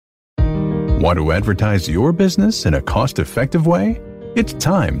Want to advertise your business in a cost-effective way? It's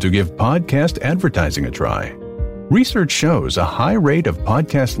time to give podcast advertising a try. Research shows a high rate of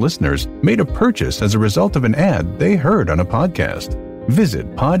podcast listeners made a purchase as a result of an ad they heard on a podcast.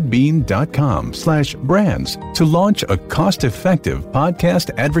 Visit podbean.com/brands to launch a cost-effective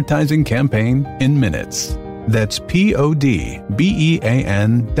podcast advertising campaign in minutes. That's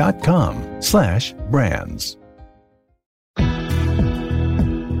podbean.com/brands.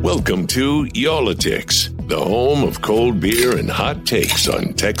 Welcome to Y'all-itics, the home of cold beer and hot takes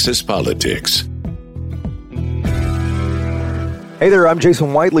on Texas politics. Hey there, I'm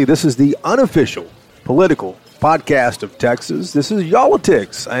Jason Whiteley. This is the unofficial political podcast of Texas. This is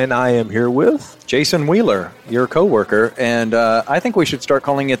Y'all-itics, and I am here with Jason Wheeler, your coworker, and I think we should start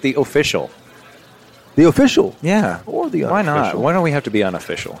calling it the official. The official? Yeah. Or the unofficial. Why not? Why don't we have to be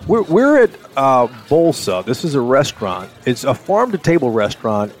unofficial? We're at Bolsa. This is a restaurant. It's a farm-to-table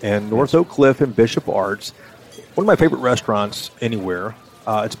restaurant in North Oak Cliff and Bishop Arts. One of my favorite restaurants anywhere.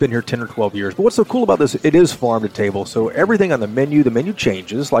 It's been here 10 or 12 years. But what's so cool about this, it is farm-to-table. So everything on the menu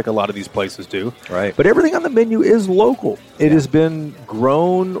changes like a lot of these places do. Right. But everything on the menu is local. It has been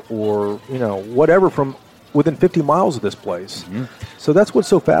grown or, whatever from within 50 miles of this place. Mm-hmm. So that's what's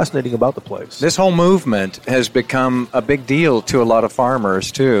so fascinating about the place. This whole movement has become a big deal to a lot of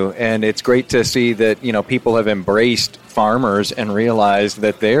farmers, too. And it's great to see that, people have embraced farmers and realized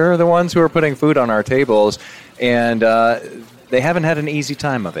that they're the ones who are putting food on our tables. And they haven't had an easy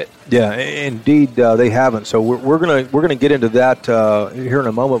time of it. Yeah, indeed, they haven't. So we're gonna get into that here in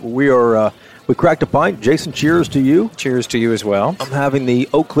a moment. But we cracked a pint. Jason, cheers to you. Cheers to you as well. I'm having the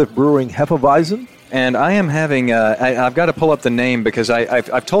Oak Cliff Brewing Hefeweizen. And I am having, I've got to pull up the name because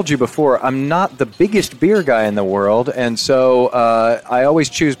I've told you before, I'm not the biggest beer guy in the world, and so I always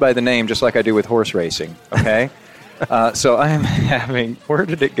choose by the name just like I do with horse racing, okay? So I am having, where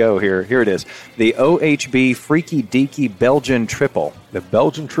did it go here? Here it is. The OHB Freaky Deaky Belgian Triple. The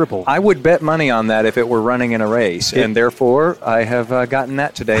Belgian Triple. I would bet money on that if it were running in a race, and therefore I have gotten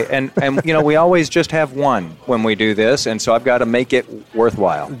that today. And we always just have one when we do this, and so I've got to make it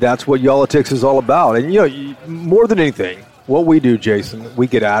worthwhile. That's what Y'all-itics is all about. And, more than anything, what we do, Jason, we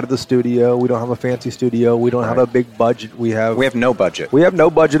get out of the studio. We don't have a fancy studio. We don't have a big budget. We have no budget. We have no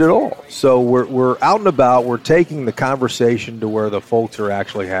budget at all. So we're out and about. We're taking the conversation to where the folks are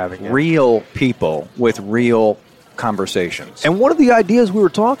actually having it. Real people with real conversations. And one of the ideas we were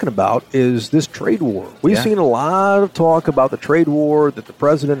talking about is this trade war. We've seen a lot of talk about the trade war that the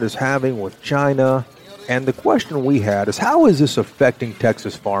president is having with China. And the question we had is, how is this affecting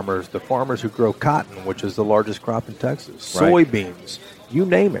Texas farmers, the farmers who grow cotton, which is the largest crop in Texas, soybeans, you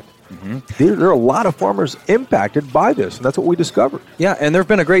name it. Mm-hmm. There are a lot of farmers impacted by this, and that's what we discovered. Yeah, and there have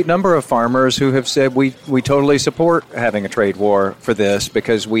been a great number of farmers who have said we totally support having a trade war for this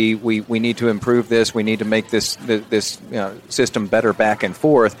because we need to improve this. We need to make this system better back and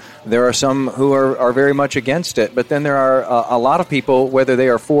forth. There are some who are very much against it, but then there are a lot of people, whether they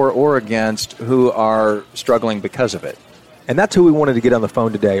are for or against, who are struggling because of it. And that's who we wanted to get on the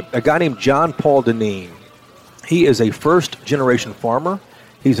phone today, a guy named John Paul Deneen. He is a first-generation farmer.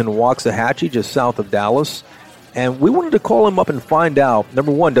 He's in Waxahachie, just south of Dallas. And we wanted to call him up and find out,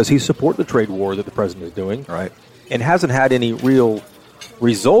 number one, does he support the trade war that the president is doing? Right. And hasn't had any real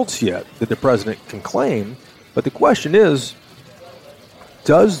results yet that the president can claim. But the question is,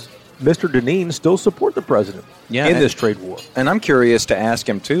 does Mr. Deneen still support the president in this trade war? And I'm curious to ask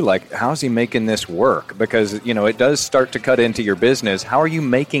him, too, how's he making this work? Because, it does start to cut into your business. How are you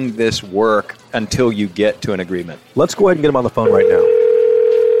making this work until you get to an agreement? Let's go ahead and get him on the phone right now.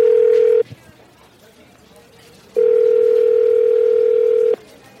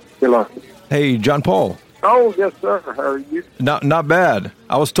 Hello. Hey, John Paul. Oh, yes, sir. How are you? Not bad.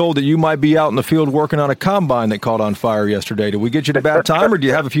 I was told that you might be out in the field working on a combine that caught on fire yesterday. Did we get you at a bad time, or do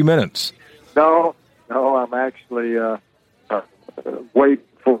you have a few minutes? No, I'm actually waiting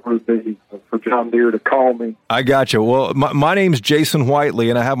for John Deere to call me. I got you. Well, my name's Jason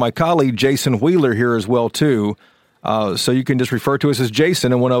Whiteley, and I have my colleague Jason Wheeler here as well, too. So you can just refer to us as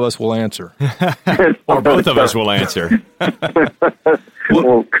Jason, and one of us will answer. Or both of us will answer.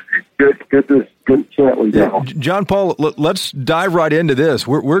 Well, good chat with you. John Paul, let's dive right into this.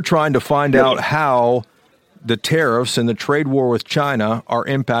 We're trying to find out how the tariffs and the trade war with China are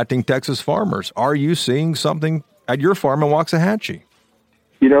impacting Texas farmers. Are you seeing something at your farm in Waxahachie?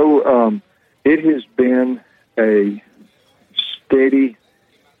 It has been a steady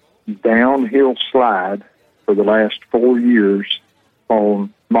downhill slide for the last 4 years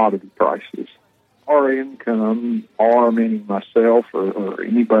on commodity prices. Our income, meaning myself or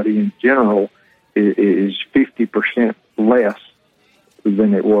anybody in general, is 50% less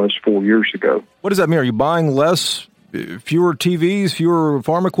than it was 4 years ago. What does that mean? Are you buying less, fewer TVs, fewer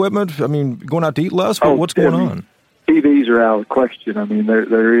farm equipment? I mean, going out to eat less? What's going on? TVs are out of the question. I mean,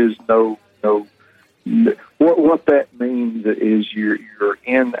 there is no. What that means is you're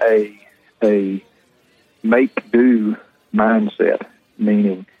in a make-do mindset,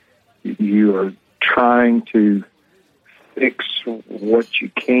 meaning you are trying to fix what you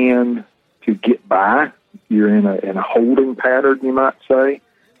can to get by. You're in a holding pattern, you might say,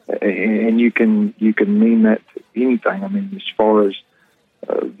 and you can mean that to anything. I mean, as far as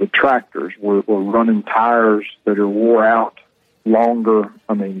the tractors, we're running tires that are wore out longer.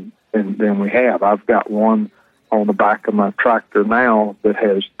 I mean, than we have. I've got one on the back of my tractor now that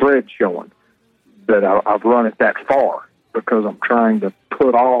has thread showing. That I've run it that far because I'm trying to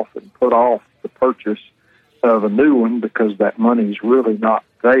put off the purchase of a new one because that money's really not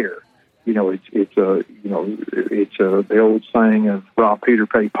there. You know, it's the old saying of rob Peter,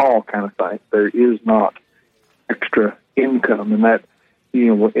 pay Paul kind of thing. There is not extra income, and that,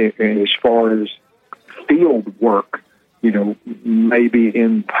 you know, as far as field work, you know, maybe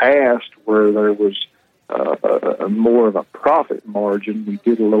in past where there was more of a profit margin, we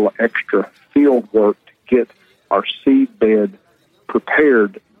did a little extra field work to get our seed bed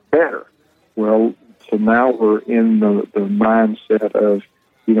prepared better. Well, so now we're in the mindset of,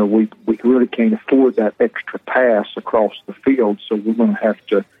 you know, we really can't afford that extra pass across the field, so we're going to have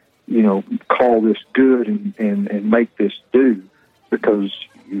to, you know, call this good and make this do, because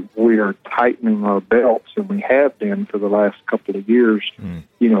we are tightening our belts, and we have been for the last couple of years,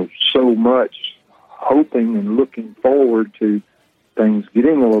 you know, so much, hoping and looking forward to things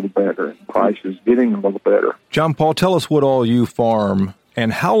getting a little better and prices getting a little better. John Paul, tell us what all you farm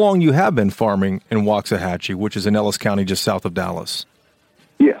and how long you have been farming in Waxahachie, which is in Ellis County just south of Dallas.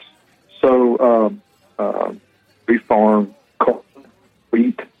 Yes. So we farm corn,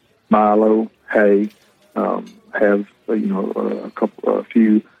 wheat, milo, hay, have, you know, a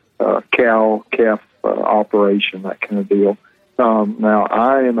few calf operation, that kind of deal. Now,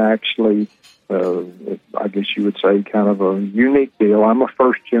 I am actually, I guess you would say, kind of a unique deal. I'm a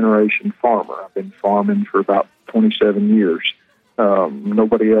first-generation farmer. I've been farming for about 27 years.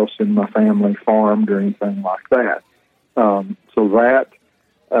 Nobody else in my family farmed or anything like that. So that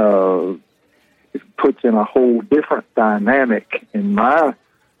it puts in a whole different dynamic in my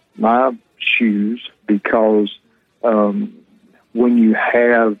shoes, because when you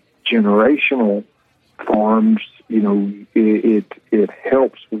have generational farms, you know, it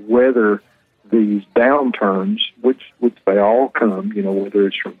helps weather these downturns, which they all come, you know, whether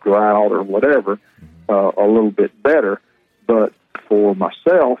it's from drought or whatever, a little bit better. But for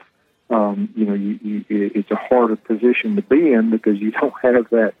myself, you know, it's a harder position to be in because you don't have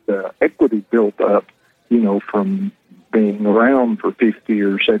that equity built up, you know, from being around for 50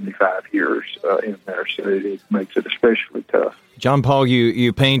 or 75 years in there. So it makes it especially tough. John Paul,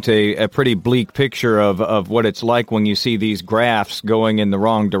 you paint a pretty bleak picture of what it's like when you see these graphs going in the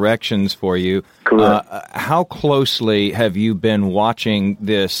wrong directions for you. Correct. How closely have you been watching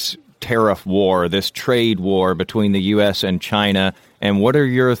this tariff war, this trade war between the U.S. and China, and what are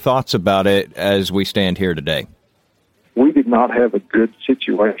your thoughts about it as we stand here today? We did not have a good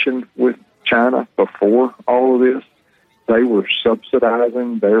situation with China before all of this. They were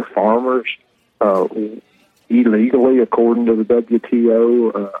subsidizing their farmers illegally, according to the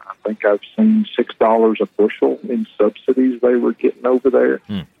WTO. I think I've seen $6 a bushel in subsidies they were getting over there.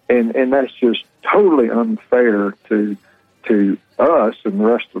 And that's just totally unfair to us and the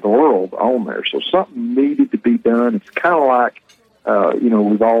rest of the world on there. So something needed to be done. It's kind of like, you know,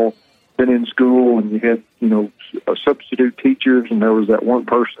 we've all been in school and you had, you know, substitute teachers, and there was that one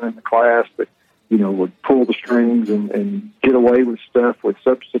person in the class that, you know, would pull the strings and get away with stuff with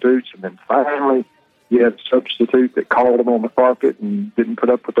substitutes. And then finally you had a substitute that called them on the carpet and didn't put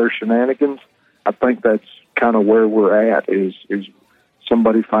up with their shenanigans. I think that's kind of where we're at, is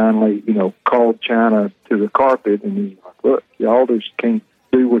somebody finally, you know, called China to the carpet, and he's like, look, y'all just can't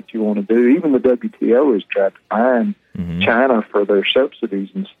do what you want to do. Even the WTO has tried to fine China for their subsidies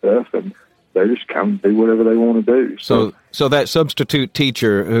and stuff, and they just come do whatever they want to do. So that substitute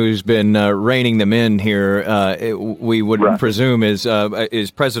teacher who's been reining them in here, we would presume is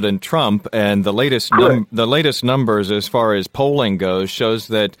President Trump, and the latest numbers as far as polling goes shows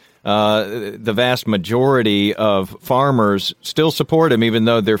that the vast majority of farmers still support him, even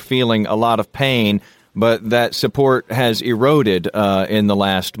though they're feeling a lot of pain. But that support has eroded in the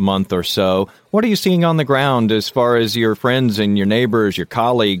last month or so. What are you seeing on the ground as far as your friends and your neighbors, your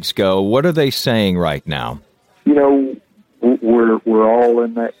colleagues go? What are they saying right now? You know, we're all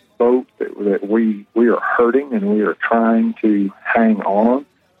in that boat that we are hurting and we are trying to hang on.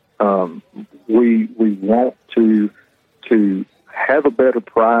 We want to have a better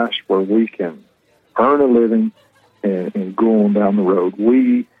price where we can earn a living and go on down the road.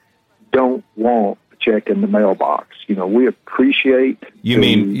 We don't want a check in the mailbox. We appreciate. You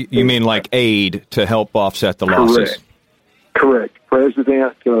mean like aid to help offset the losses? Correct.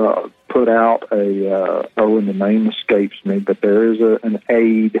 President put out and the name escapes me, but there is an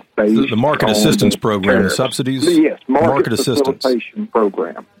aid based the market assistance program, tariffs. Subsidies. Yes, market assistance facilitation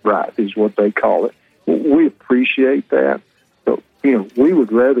program, right, is what they call it. We appreciate that, but we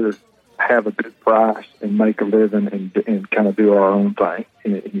would rather have a good price and make a living and kind of do our own thing,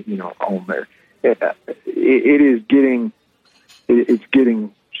 on there. It's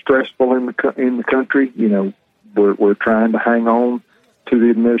getting stressful in the country. We're trying to hang on to the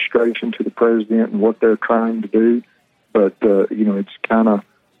administration, to the president, and what they're trying to do. But it's kind of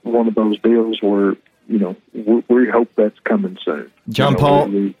one of those deals where we hope that's coming soon. John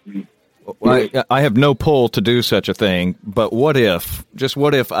Paul, I have no pull to do such a thing, but what if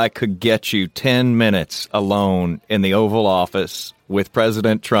I could get you 10 minutes alone in the Oval Office with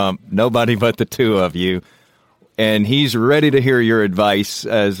President Trump, nobody but the two of you, and he's ready to hear your advice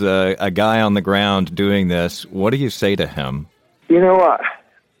as a guy on the ground doing this? What do you say to him?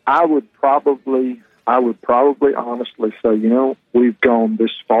 I would probably honestly say, we've gone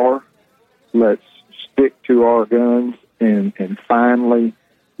this far. Let's stick to our guns and finally,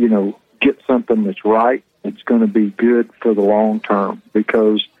 get something that's right. It's going to be good for the long term,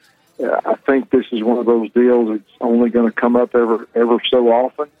 because I think this is one of those deals. It's only going to come up ever so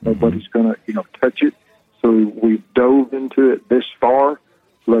often. Nobody's going to, touch it. So we've dove into it this far.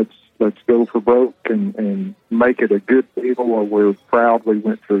 Let's go for broke and make it a good deal where we're proud we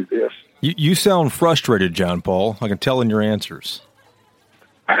went through this. You sound frustrated, John Paul. I can tell in your answers.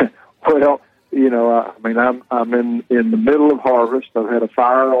 Well, I'm in the middle of harvest. I've had a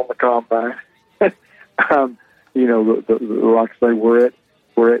fire on the combine. Like I say, we're at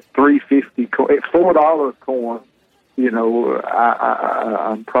 $3.50 at $4 corn.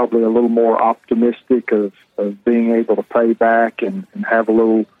 I'm probably a little more optimistic of being able to pay back and have a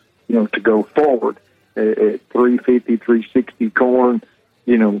little, to go forward. At $3.50, $3.60 corn,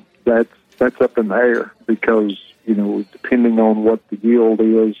 that's up in the air, because depending on what the yield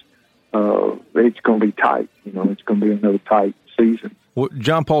is, it's going to be tight. It's going to be another tight season. Well,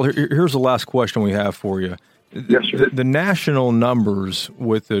 John Paul, here's the last question we have for you. Yes, sir. The national numbers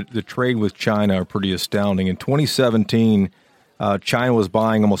with the trade with China are pretty astounding. In 2017, China was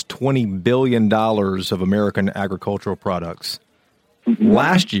buying almost $20 billion of American agricultural products. Mm-hmm.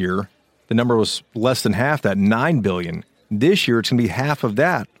 Last year, the number was less than half that, $9 billion. This year, it's going to be half of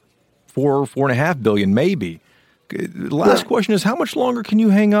that, $4.5 billion maybe. The last question is, how much longer can you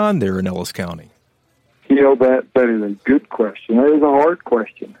hang on there in Ellis County? That is a good question. That is a hard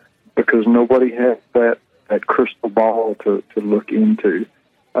question, because nobody has that crystal ball to look into.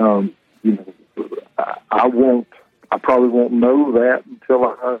 I probably won't know that until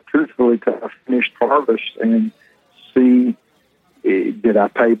I finished harvest and see, did I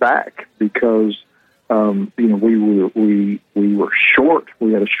pay back? Because we were short.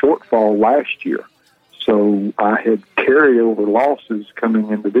 We had a shortfall last year, so I had carryover losses coming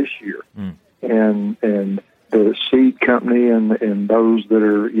into this year, and the seed company and those that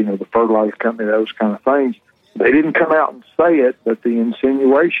are the fertilizer company, those kind of things, they didn't come out and say it, but the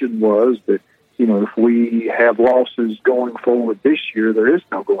insinuation was that if we have losses going forward this year, there is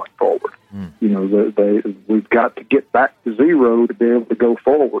no going forward. We've got to get back to zero to be able to go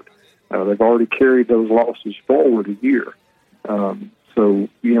forward. They've already carried those losses forward a year. So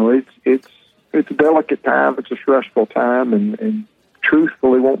it's a delicate time. It's a stressful time, and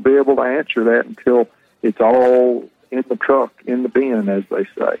truthfully won't be able to answer that until it's all in the truck, in the bin, as they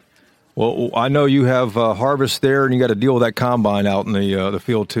say. Well, I know you have harvest there, and you got to deal with that combine out in the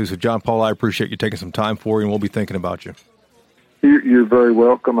field too. So, John Paul, I appreciate you taking some time for you, and we'll be thinking about you. You're very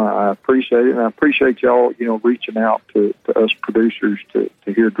welcome. I appreciate it, and I appreciate y'all, reaching out to us producers to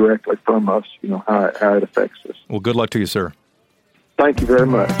hear directly from us, how it affects us. Well, good luck to you, sir. Thank you very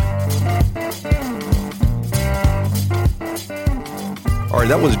much. All right,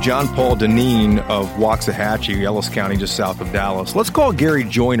 that was John Paul Deneen of Waxahachie, Ellis County, just south of Dallas. Let's call Gary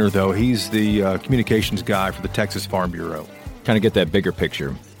Joyner, though. He's the communications guy for the Texas Farm Bureau. Kind of get that bigger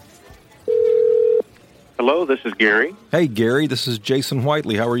picture. Hello, this is Gary. Hey, Gary, this is Jason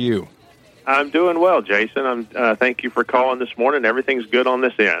Whiteley. How are you? I'm doing well, Jason. Thank you for calling this morning. Everything's good on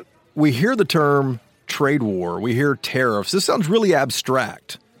this end. We hear the term trade war. We hear tariffs. This sounds really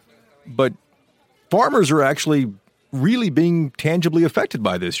abstract, but farmers are actually really being tangibly affected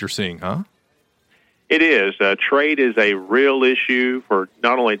by this, you're seeing, huh? It is. Trade is a real issue for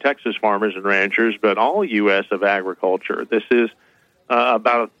not only Texas farmers and ranchers, but all U.S. of agriculture. This is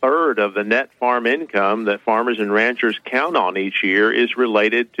about a third of the net farm income that farmers and ranchers count on each year is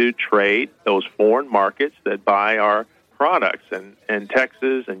related to trade, those foreign markets that buy our products. And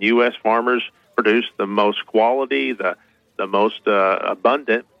Texas and U.S. farmers produce the most quality, the most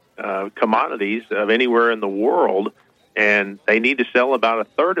abundant commodities of anywhere in the world, and they need to sell about a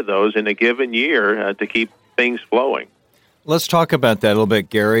third of those in a given year to keep things flowing. Let's talk about that a little bit,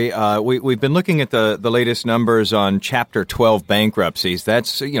 Gary. We've been looking at the latest numbers on Chapter 12 bankruptcies.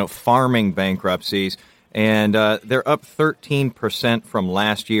 That's, farming bankruptcies, and they're up 13% from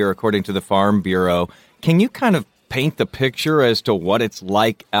last year, according to the Farm Bureau. Can you kind of paint the picture as to what it's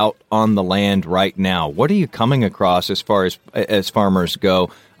like out on the land right now? What are you coming across as far as farmers go?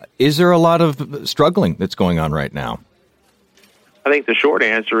 Is there a lot of struggling that's going on right now? I think the short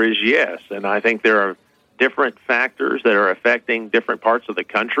answer is yes, and I think there are different factors that are affecting different parts of the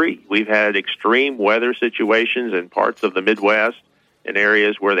country. We've had extreme weather situations in parts of the Midwest in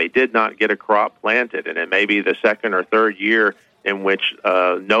areas where they did not get a crop planted, and it may be the second or third year in which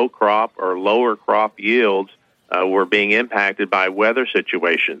no crop or lower crop yields were being impacted by weather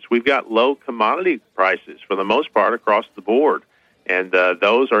situations. We've got low commodity prices for the most part across the board, and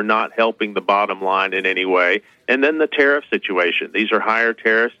those are not helping the bottom line in any way. And then the tariff situation. These are higher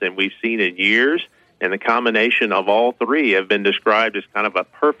tariffs than we've seen in years, and the combination of all three have been described as kind of a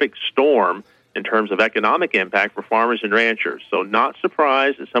perfect storm in terms of economic impact for farmers and ranchers. So not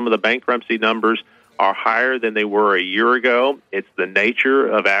surprised that some of the bankruptcy numbers are higher than they were a year ago. It's the nature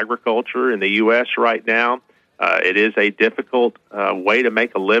of agriculture in the U.S. right now. It is a difficult way to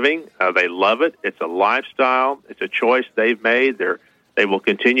make a living. They love it. It's a lifestyle. It's a choice they've made. They will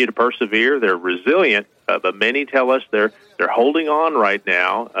continue to persevere. They're resilient, but many tell us they're holding on right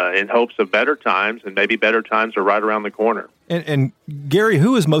now in hopes of better times, and maybe better times are right around the corner. And Gary,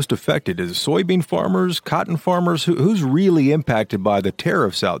 who is most affected? Is it soybean farmers, cotton farmers? Who's really impacted by the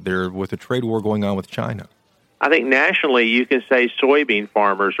tariffs out there with the trade war going on with China? I think nationally you can say soybean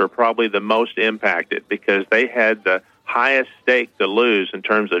farmers are probably the most impacted because they had the highest stake to lose in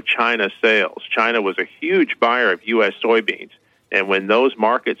terms of China sales. China was a huge buyer of U.S. soybeans, and when those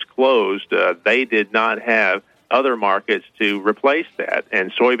markets closed, they did not have other markets to replace that.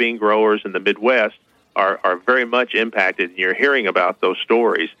 And soybean growers in the Midwest are very much impacted, and you're hearing about those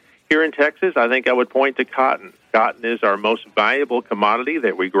stories. Here in Texas, I think I would point to cotton. Cotton is our most valuable commodity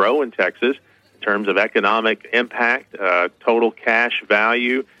that we grow in Texas in terms of economic impact, total cash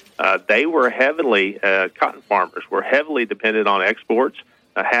value. They were cotton farmers were heavily dependent on exports,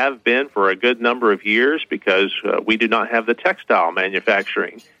 have been for a good number of years because we do not have the textile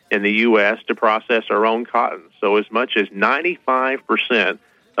manufacturing in the U.S. to process our own cotton. So as much as 95%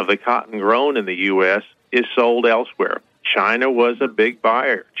 of the cotton grown in the U.S. is sold elsewhere. China was a big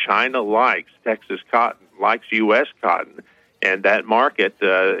buyer. China likes Texas cotton, likes U.S. cotton, and that market,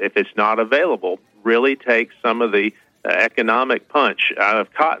 if it's not available, really takes some of the economic punch out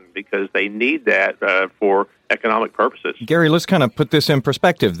of cotton because they need that for economic purposes. Gary, let's kind of put this in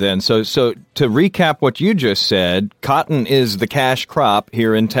perspective then. So to recap what you just said, cotton is the cash crop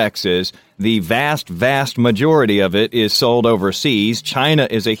here in Texas. The vast, vast majority of it is sold overseas. China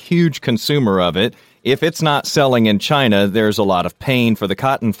is a huge consumer of it. If it's not selling in China, there's a lot of pain for the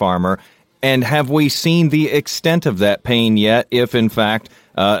cotton farmer. And have we seen the extent of that pain yet, if in fact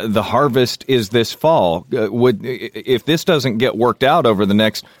the harvest is this fall? If this doesn't get worked out over the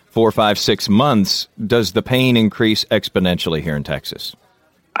next 4, 5, 6 months, does the pain increase exponentially here in Texas?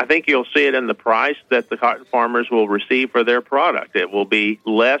 I think you'll see it in the price that the cotton farmers will receive for their product. It will be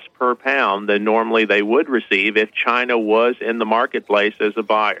less per pound than normally they would receive if China was in the marketplace as a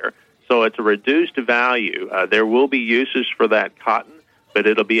buyer. So it's a reduced value. There will be uses for that cotton, but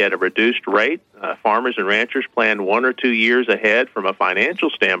it'll be at a reduced rate. Farmers and ranchers plan 1 or 2 years ahead from a financial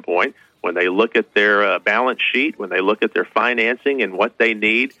standpoint when they look at their balance sheet, when they look at their financing and what they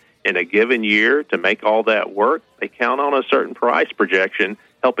need in a given year to make all that work. They count on a certain price projection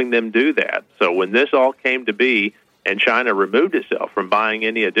helping them do that. So when this all came to be and China removed itself from buying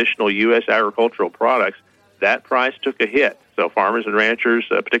any additional U.S. agricultural products, that price took a hit. So farmers and ranchers,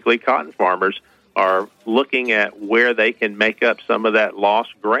 particularly cotton farmers, are looking at where they can make up some of that lost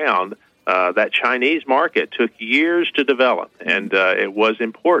ground. That Chinese market took years to develop, and it was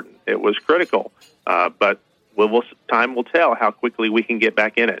important. It was critical. But time will tell how quickly we can get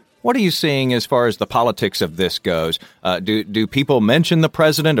back in it. What are you seeing as far as the politics of this goes? Do people mention the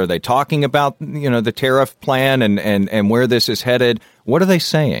president? Are they talking about the tariff plan and where this is headed? What are they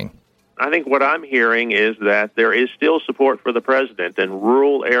saying? I think what I'm hearing is that there is still support for the president in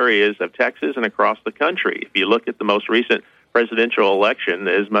rural areas of Texas and across the country. If you look at the most recent presidential election,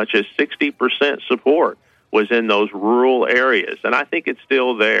 as much as 60% support was in those rural areas, and I think it's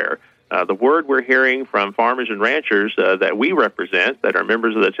still there. The word we're hearing from farmers and ranchers that we represent, that are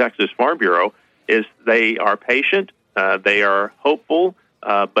members of the Texas Farm Bureau, is they are patient, they are hopeful,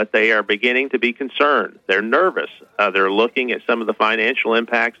 but they are beginning to be concerned. They're nervous. They're looking at some of the financial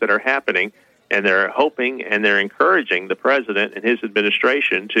impacts that are happening, and they're hoping and they're encouraging the president and his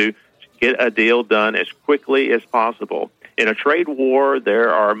administration to get a deal done as quickly as possible. In a trade war,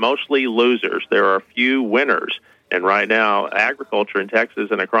 there are mostly losers. There are few winners. And right now, agriculture in Texas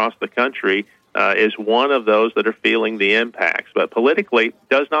and across the country is one of those that are feeling the impacts. But politically, it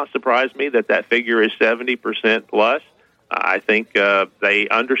does not surprise me that that figure is 70% plus. I think they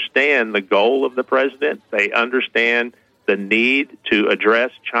understand the goal of the president. They understand the need to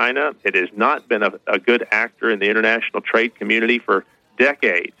address China. It has not been a good actor in the international trade community for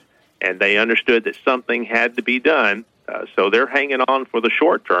decades, and they understood that something had to be done. So they're hanging on for the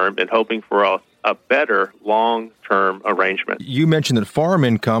short term and hoping for a better long-term arrangement. You mentioned that farm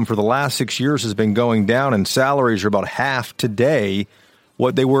income for the last 6 years has been going down, and salaries are about half today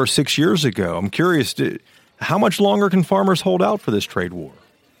what they were 6 years ago. I'm curious, how much longer can farmers hold out for this trade war?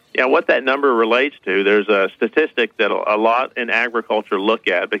 Yeah, what that number relates to, there's a statistic that a lot in agriculture look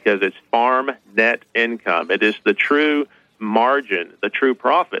at because it's farm net income. It is the true margin, the true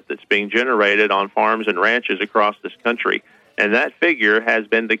profit that's being generated on farms and ranches across this country. And that figure has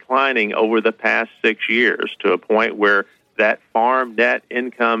been declining over the past 6 years to a point where that farm net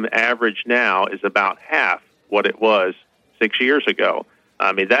income average now is about half what it was 6 years ago.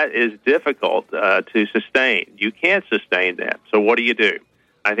 I mean, that is difficult to sustain. You can't sustain that. So what do?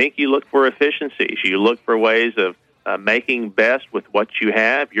 I think you look for efficiencies. You look for ways of making best with what you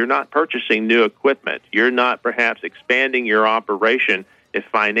have. You're not purchasing new equipment. You're not perhaps expanding your operation if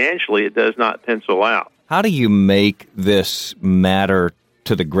financially it does not pencil out. How do you make this matter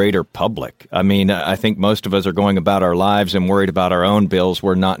to the greater public? I mean, I think most of us are going about our lives and worried about our own bills.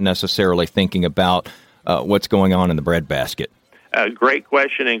 We're not necessarily thinking about what's going on in the breadbasket. Great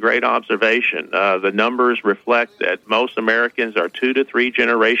question and great observation. The numbers reflect that most Americans are 2 to 3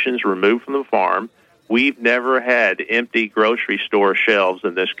 generations removed from the farm. We've never had empty grocery store shelves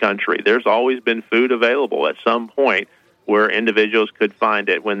in this country. There's always been food available at some point where individuals could find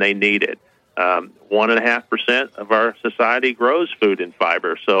it when they need it. 1.5% of our society grows food and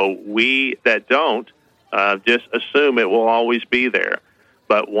fiber, so we that don't just assume it will always be there.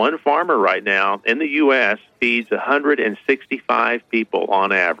 But one farmer right now in the U.S. feeds 165 people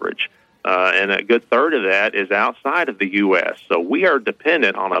on average, and a good third of that is outside of the U.S. So we are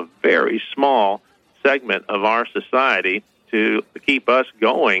dependent on a very small segment of our society to keep us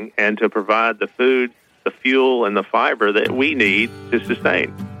going and to provide the food, the fuel, and the fiber that we need to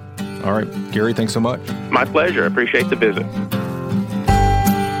sustain. All right, Gary, thanks so much. My pleasure. I appreciate the visit.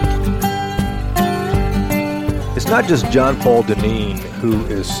 It's not just John Paul Deneen who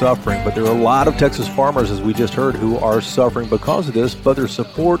is suffering, but there are a lot of Texas farmers, as we just heard, who are suffering because of this, but their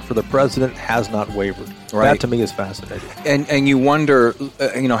support for the president has not wavered. Right. That, to me, is fascinating. And you wonder,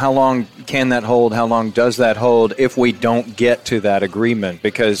 how long can that hold? How long does that hold if we don't get to that agreement?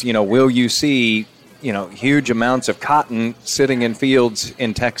 Because, will you see, huge amounts of cotton sitting in fields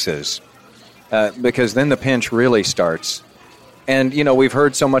in Texas? Because then the pinch really starts. And, we've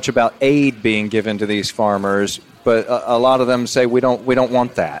heard so much about aid being given to these farmers, but a lot of them say we don't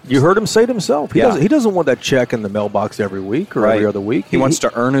want that. You heard him say it himself. He doesn't want that check in the mailbox every week or every other week. He wants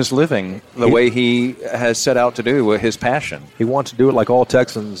to earn his living the way he has set out to do with his passion. He wants to do it like all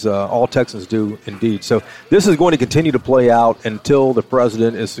Texans do indeed. So this is going to continue to play out until the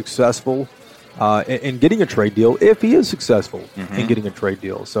president is successful in getting a trade deal, if he is successful in getting a trade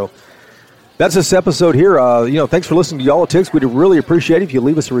deal. So that's this episode here. Thanks for listening to Y'all-itics. We'd really appreciate it if you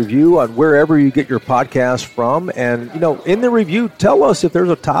leave us a review on wherever you get your podcast from. And, in the review, tell us if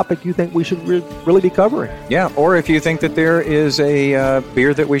there's a topic you think we should really be covering. Yeah, or if you think that there is a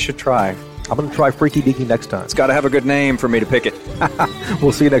beer that we should try. I'm going to try Freaky Deaky next time. It's got to have a good name for me to pick it.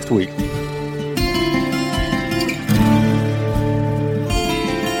 We'll see you next week.